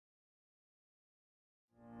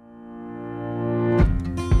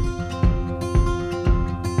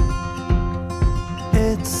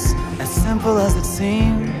simple as it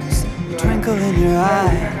seems, twinkle in your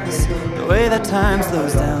eyes, the way that time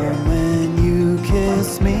slows down when you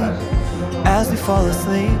kiss me. As we fall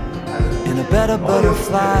asleep in a bed of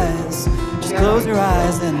butterflies, just close your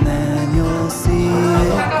eyes and then you'll see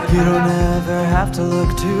it. You don't ever have to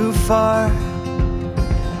look too far,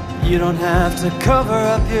 you don't have to cover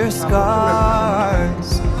up your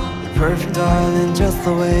scars. You're perfect, darling, just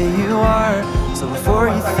the way you are. So before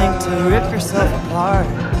you think to rip yourself apart,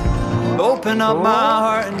 open up my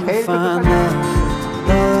heart and you'll find love,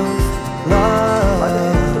 love, love,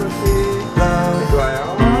 love,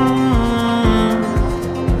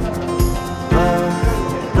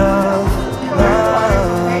 love, love.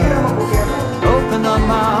 Open up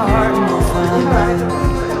my heart and you'll find love.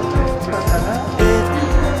 It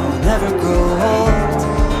will never grow old,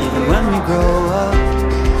 even when we grow up.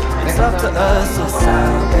 It's up to us to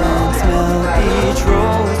stop and smell each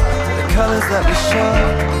rose, the colors that we show,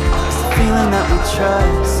 it's the feeling that we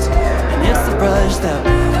trust, and it's the brush that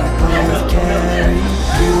we both carry.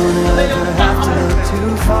 You don't ever have to look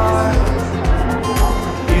too far,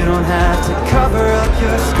 you don't have to cover up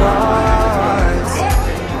your scars.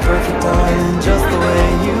 Perfect, darling, just the way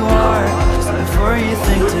you are. So before you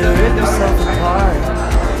think to rip yourself apart,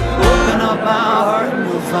 open up my heart and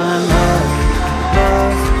you'll find love,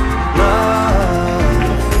 love, love,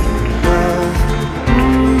 love,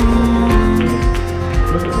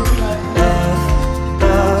 love,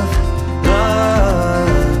 love, love.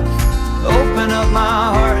 Open up my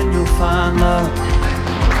heart and you'll find love.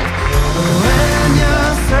 When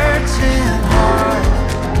you're searching hard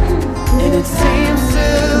and it seems to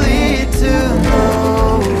lead to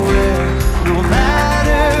nowhere, no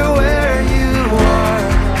matter where you are,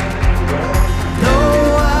 know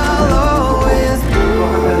I'll always be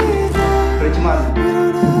there. 그렇지만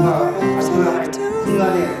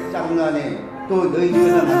순간에 짝순간에 또 너희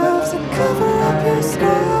집에서 만나서 Cover up your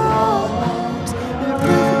scars. You're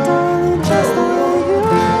perfect, darling, just the way you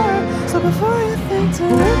are. So before you think to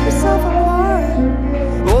rip yourself apart,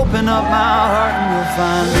 open up my heart and you'll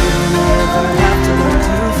find you never have to look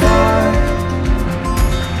too far.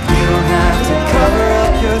 You don't have to cover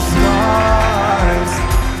up your scars.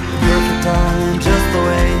 You're perfect, darling, just the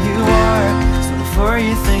way you are. So before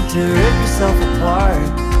you think to rip yourself apart,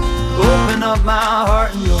 open up my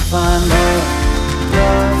heart and you'll find love.